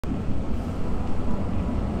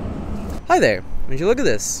Hi there, would you look at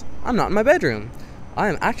this? I'm not in my bedroom. I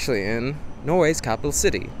am actually in Norway's capital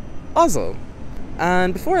city, Oslo.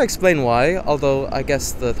 And before I explain why, although I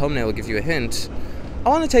guess the thumbnail will give you a hint, I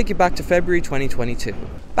want to take you back to February 2022.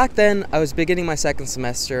 Back then, I was beginning my second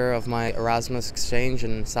semester of my Erasmus exchange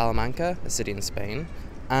in Salamanca, a city in Spain.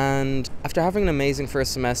 And after having an amazing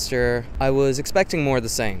first semester, I was expecting more of the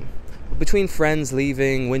same. But between friends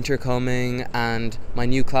leaving, winter coming, and my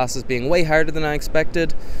new classes being way harder than I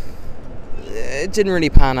expected, it didn't really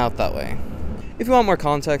pan out that way. If you want more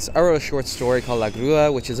context, I wrote a short story called La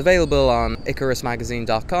Grua, which is available on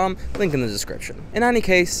icarusmagazine.com, link in the description. In any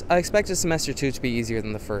case, I expected semester 2 to be easier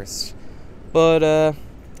than the first. But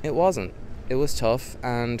it wasn't. It was tough,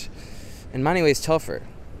 and in many ways tougher.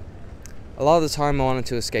 A lot of the time I wanted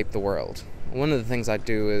to escape the world. One of the things I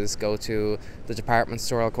do is go to the department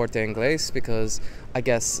store El Corte Inglés because I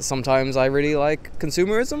guess sometimes I really like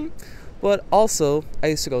consumerism, but also I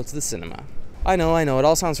used to go to the cinema. I know, it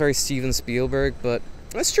all sounds very Steven Spielberg, but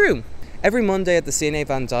it's true. Every Monday at the Cine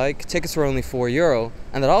Van Dyck, tickets were only €4,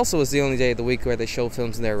 and that also was the only day of the week where they show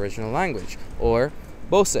films in their original language, or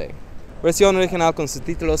BOSE, Versión Original con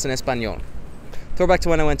Subtítulos en Español. Throwback to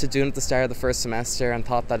when I went to Dune at the start of the first semester and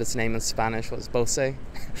thought that its name in Spanish was BOSE.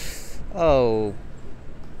 Oh,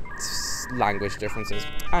 language differences.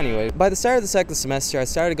 Anyway, by the start of the second semester, I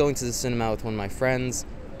started going to the cinema with one of my friends,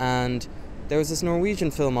 and there was this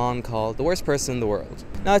Norwegian film on called The Worst Person in the World.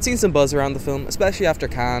 Now, I'd seen some buzz around the film, especially after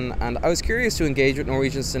Cannes, and I was curious to engage with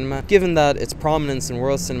Norwegian cinema, given that its prominence in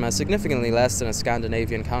world cinema is significantly less than its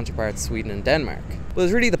Scandinavian counterparts Sweden and Denmark. But it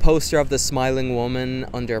was really the poster of this smiling woman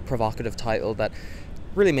under a provocative title that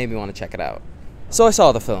really made me want to check it out. So I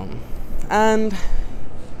saw the film, and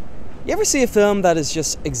you ever see a film that is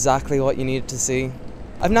just exactly what you needed to see?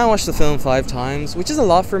 I've now watched the film 5 times, which is a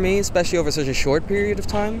lot for me, especially over such a short period of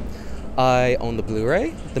time. I own the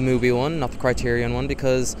Blu-ray, the movie one, not the Criterion one,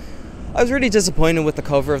 because I was really disappointed with the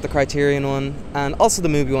cover of the Criterion one, and also the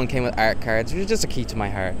movie one came with art cards, which is just a key to my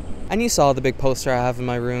heart. And you saw the big poster I have in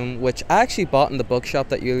my room, which I actually bought in the bookshop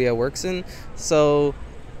that Julia works in, so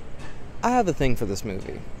I have a thing for this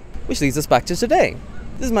movie. Which leads us back to today.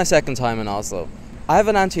 This is my second time in Oslo. I have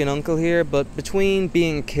an auntie and uncle here, but between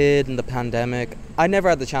being a kid and the pandemic, I never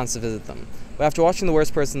had the chance to visit them. But after watching The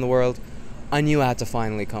Worst Person in the World, I knew I had to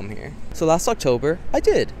finally come here. So last October, I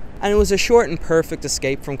did. And it was a short and perfect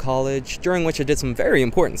escape from college, during which I did some very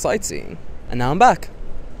important sightseeing. And now I'm back.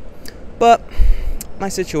 But my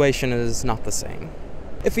situation is not the same.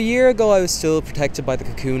 If a year ago I was still protected by the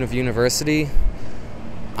cocoon of university,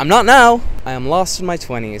 I'm not now. I am lost in my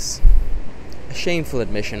 20s. A shameful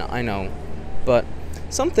admission, I know. But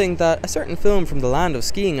something that a certain film from the land of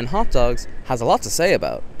skiing and hot dogs has a lot to say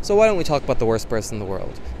about. So why don't we talk about The Worst Person in the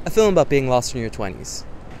World? A film about being lost in your 20s.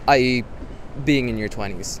 I.e., being in your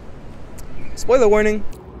 20s. Spoiler warning!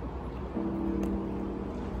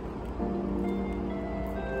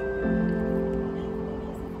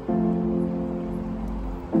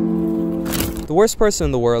 The Worst Person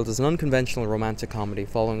in the World is an unconventional romantic comedy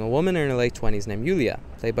following a woman in her late 20s named Julia,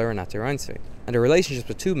 played by Renate Reinsve, and her relationships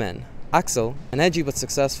with 2 men, Axel, an edgy but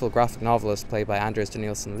successful graphic novelist played by Anders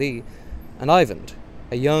Danielsen Lee, and Eyvind,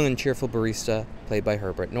 a young and cheerful barista played by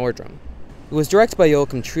Herbert Nordrum. It was directed by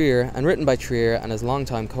Joachim Trier and written by Trier and his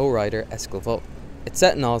longtime co-writer Eskil Vogt. It's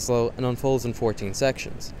set in Oslo and unfolds in 14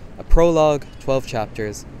 sections, a prologue, 12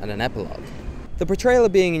 chapters, and an epilogue. The portrayal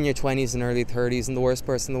of being in your 20s and early 30s in The Worst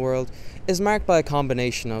Person in the World is marked by a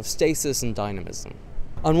combination of stasis and dynamism.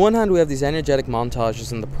 On one hand, we have these energetic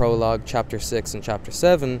montages in the prologue, chapter 6 and chapter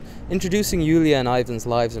 7, introducing Julia and Eyvind's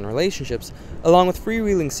lives and relationships, along with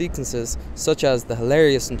freewheeling sequences such as the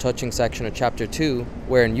hilarious and touching section of chapter 2,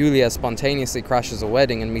 wherein Julia spontaneously crashes a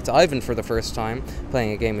wedding and meets Eyvind for the first time,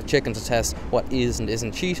 playing a game of chicken to test what is and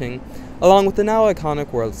isn't cheating, along with the now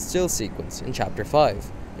iconic World Still sequence in chapter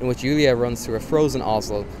 5, in which Julia runs through a frozen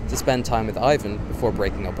Oslo to spend time with Eyvind before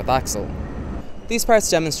breaking up with Axel. These parts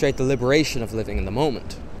demonstrate the liberation of living in the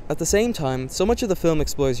moment. At the same time, so much of the film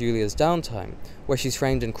explores Julia's downtime, where she's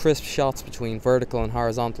framed in crisp shots between vertical and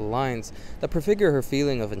horizontal lines that prefigure her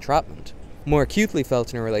feeling of entrapment. More acutely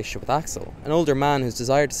felt in her relationship with Axel, an older man whose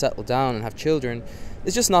desire to settle down and have children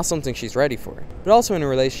is just not something she's ready for, but also in her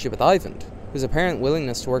relationship with Eyvind, whose apparent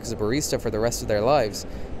willingness to work as a barista for the rest of their lives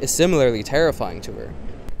is similarly terrifying to her.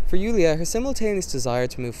 For Julia, her simultaneous desire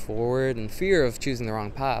to move forward and fear of choosing the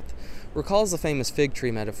wrong path recalls the famous fig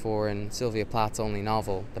tree metaphor in Sylvia Plath's only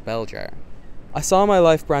novel, The Bell Jar. I saw my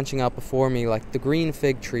life branching out before me like the green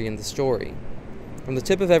fig tree in the story. From the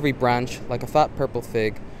tip of every branch, like a fat purple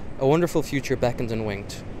fig, a wonderful future beckoned and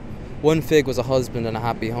winked. One fig was a husband and a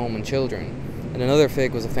happy home and children, and another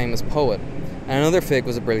fig was a famous poet, and another fig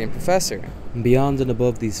was a brilliant professor. And beyond and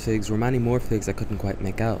above these figs were many more figs I couldn't quite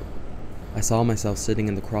make out. I saw myself sitting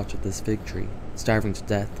in the crotch of this fig tree, starving to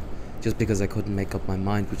death, just because I couldn't make up my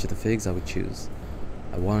mind which of the figs I would choose.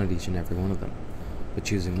 I wanted each and every one of them, but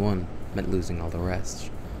choosing one meant losing all the rest.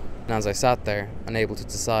 And as I sat there, unable to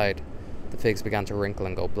decide, the figs began to wrinkle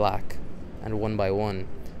and go black, and one by one,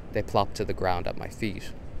 they plopped to the ground at my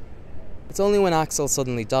feet. It's only when Axel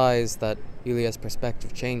suddenly dies that Julia's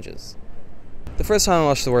perspective changes. The first time I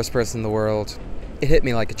watched The Worst Person in the World, it hit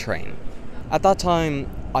me like a train. At that time,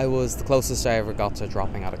 I was the closest I ever got to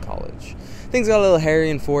dropping out of college. Things got a little hairy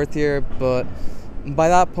in fourth year, but by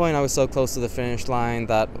that point I was so close to the finish line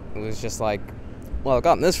that it was just like, well, I've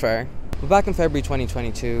gotten this far. But back in February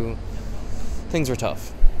 2022, things were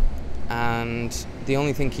tough. And the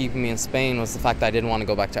only thing keeping me in Spain was the fact that I didn't want to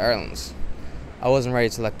go back to Ireland. I wasn't ready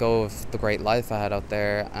to let go of the great life I had out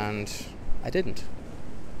there, and I didn't.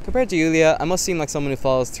 Compared to Julia, I must seem like someone who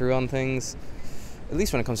follows through on things, at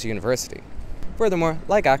least when it comes to university. Furthermore,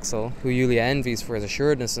 like Axel, who Julia envies for his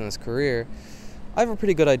assuredness in his career, I have a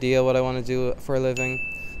pretty good idea what I want to do for a living.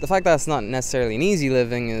 The fact that it's not necessarily an easy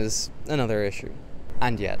living is another issue.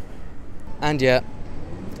 And yet,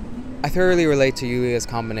 I thoroughly relate to Julia's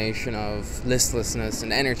combination of listlessness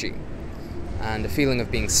and energy, and a feeling of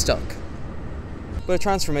being stuck. But a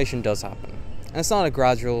transformation does happen, and it's not a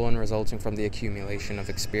gradual one resulting from the accumulation of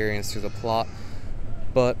experience through the plot,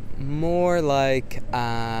 but more like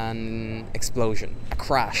an explosion, a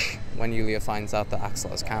crash, when Julia finds out that Axel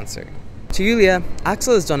has cancer. To Julia,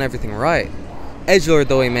 Axel has done everything right. Edgelord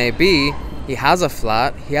though he may be, he has a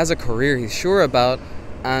flat, he has a career he's sure about,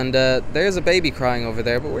 and there's a baby crying over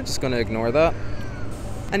there, but we're just going to ignore that.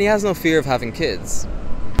 And he has no fear of having kids.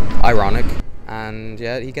 Ironic. And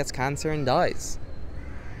yet he gets cancer and dies.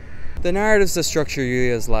 The narratives that structure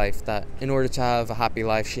Julia's life, that in order to have a happy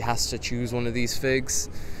life she has to choose one of these figs,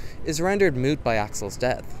 is rendered moot by Axel's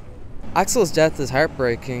death. Axel's death is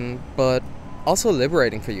heartbreaking, but also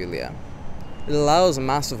liberating for Julia. It allows a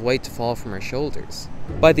massive weight to fall from her shoulders.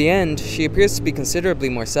 By the end, she appears to be considerably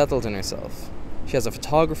more settled in herself. She has a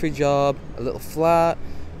photography job, a little flat,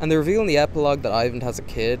 and the reveal in the epilogue that Ivan has a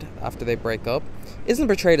kid after they break up isn't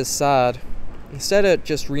portrayed as sad. Instead, it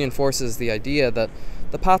just reinforces the idea that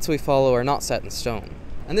the paths we follow are not set in stone.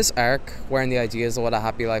 And this arc, wherein the ideas of what a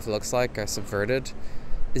happy life looks like are subverted,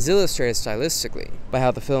 is illustrated stylistically by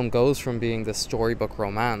how the film goes from being this storybook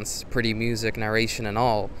romance, pretty music, narration and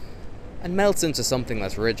all, and melts into something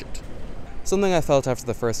less rigid. Something I felt after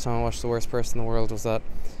the first time I watched The Worst Person in the World was that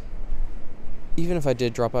even if I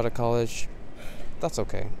did drop out of college, that's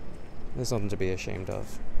okay. There's nothing to be ashamed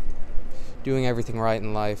of. Doing everything right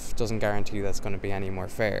in life doesn't guarantee that's going to be any more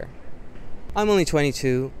fair. I'm only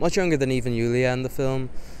 22, much younger than even Julia in the film,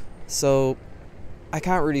 so I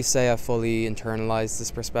can't really say I fully internalized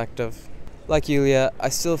this perspective. Like Julia, I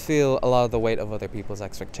still feel a lot of the weight of other people's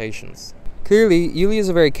expectations. Clearly, Julia is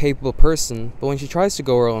a very capable person, but when she tries to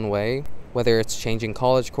go her own way, whether it's changing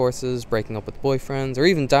college courses, breaking up with boyfriends, or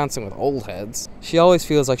even dancing with old heads, she always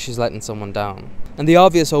feels like she's letting someone down. And the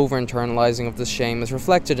obvious over-internalizing of this shame is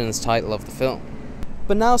reflected in the title of the film.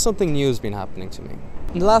 But now something new has been happening to me.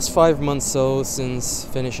 In the last 5 months so, since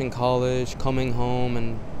finishing college, coming home,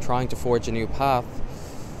 and trying to forge a new path,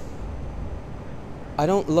 I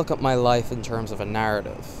don't look at my life in terms of a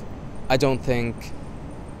narrative. I don't think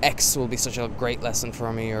X will be such a great lesson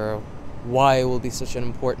for me, or Y will be such an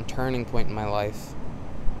important turning point in my life.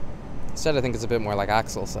 Instead, I think it's a bit more like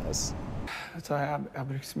Axel says. Jeg har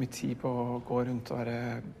brukt så mye tid på å gå rundt og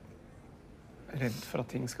være redd for at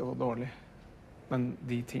ting skal gå dårlig. Men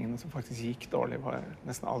de tingene som faktisk gikk dårlig var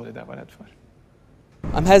nesten aldri det jeg var redd for.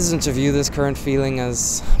 I'm hesitant to view this current feeling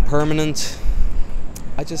as permanent.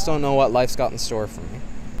 I just don't know what life's got in store for me.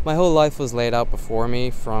 My whole life was laid out before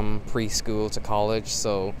me from preschool to college,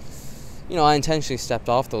 so I intentionally stepped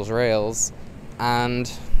off those rails,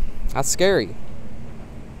 and that's scary.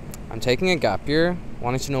 I'm taking a gap year,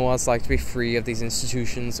 wanting to know what it's like to be free of these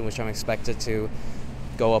institutions in which I'm expected to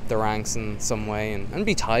go up the ranks in some way and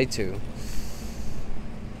be tied to.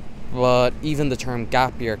 But even the term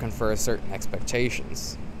gap year confers certain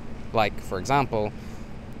expectations. Like, for example,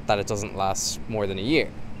 that it doesn't last more than a year.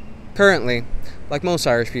 Currently, like most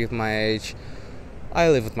Irish people my age, I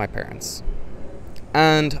live with my parents.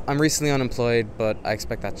 And I'm recently unemployed, but I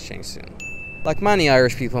expect that to change soon. Like many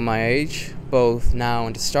Irish people my age, both now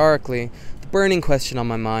and historically, the burning question on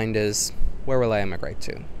my mind is, where will I emigrate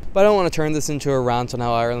to? But I don't want to turn this into a rant on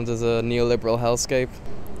how Ireland is a neoliberal hellscape.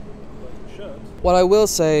 What I will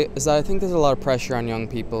say is that I think there's a lot of pressure on young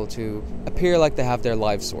people to appear like they have their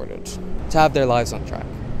lives sorted, to have their lives on track.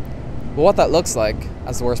 But what that looks like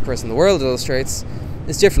as the worst person in the world illustrates,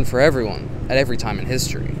 is different for everyone, at every time in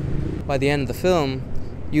history. By the end of the film,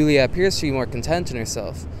 Yulia appears to be more content in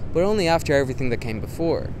herself, but only after everything that came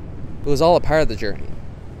before. It was all a part of the journey,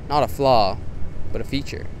 not a flaw, but a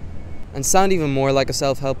feature. And sound even more like a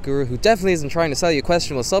self-help guru who definitely isn't trying to sell you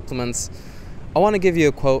questionable supplements, I want to give you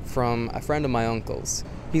a quote from a friend of my uncle's.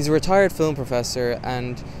 He's a retired film professor,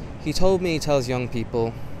 and he told me he tells young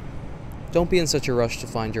people, don't be in such a rush to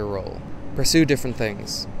find your role. Pursue different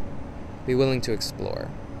things. Be willing to explore.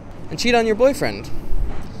 And cheat on your boyfriend.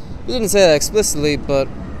 He didn't say that explicitly, but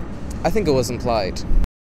I think it was implied.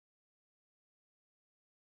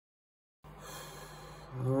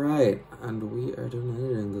 Alright, and we are done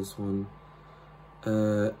editing this one.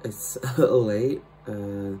 It's a little late.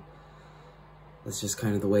 That's just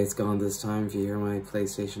kind of the way it's gone this time. If you hear my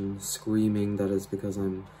PlayStation screaming, that is because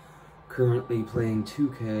I'm currently playing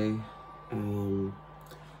 2K.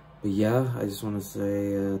 But yeah, I just want to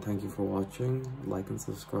say thank you for watching, like and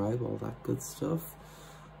subscribe, all that good stuff.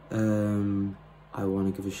 I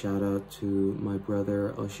want to give a shout out to my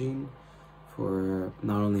brother Oshin for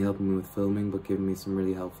not only helping me with filming, but giving me some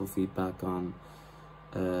really helpful feedback on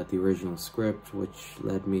the original script, which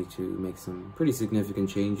led me to make some pretty significant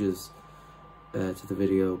changes to the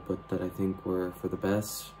video, but that I think were for the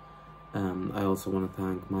best. I also want to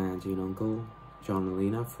thank my auntie and uncle, John and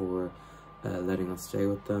Lena, for letting us stay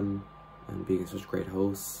with them and being such great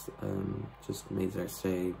hosts. Just made their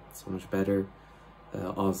stay so much better.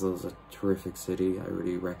 Oslo is a terrific city. I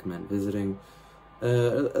really recommend visiting. A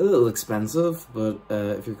little expensive, but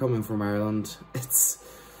if you're coming from Ireland, it's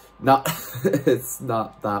not it's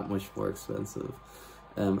not that much more expensive.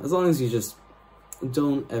 As long as you just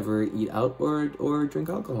don't ever eat out or drink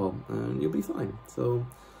alcohol, and you'll be fine. So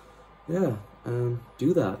yeah,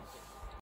 do that.